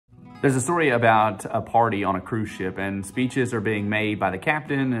There's a story about a party on a cruise ship, and speeches are being made by the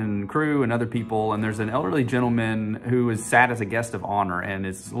captain and crew and other people, and there's an elderly gentleman who is sat as a guest of honor and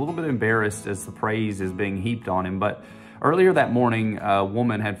is a little bit embarrassed as the praise is being heaped on him. But earlier that morning, a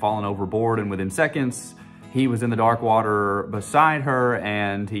woman had fallen overboard, and within seconds, he was in the dark water beside her,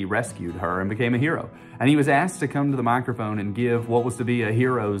 and he rescued her and became a hero. And he was asked to come to the microphone and give what was to be a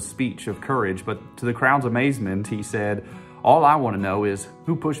hero's speech of courage. But to the crowd's amazement, he said, "All I want to know is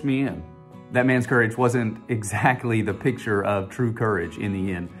who pushed me in." That man's courage wasn't exactly the picture of true courage in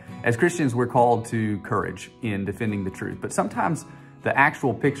the end. As Christians, we're called to courage in defending the truth. But sometimes the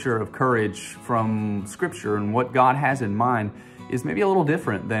actual picture of courage from Scripture and what God has in mind is maybe a little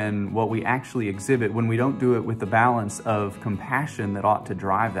different than what we actually exhibit when we don't do it with the balance of compassion that ought to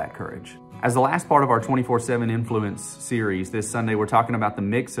drive that courage. As the last part of our 24/7 Influence series this Sunday, we're talking about the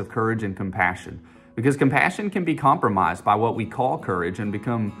mix of courage and compassion. Because compassion can be compromised by what we call courage and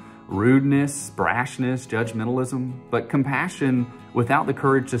become rudeness, brashness, judgmentalism. But compassion without the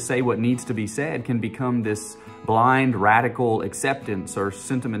courage to say what needs to be said can become this blind, radical acceptance or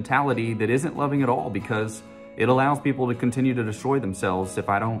sentimentality that isn't loving at all, because it allows people to continue to destroy themselves if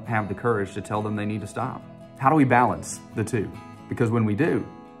I don't have the courage to tell them they need to stop. How do we balance the two? Because when we do,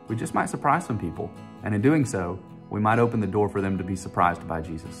 we just might surprise some people. And in doing so, we might open the door for them to be surprised by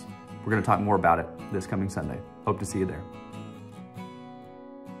Jesus. We're going to talk more about it this coming Sunday. Hope to see you there.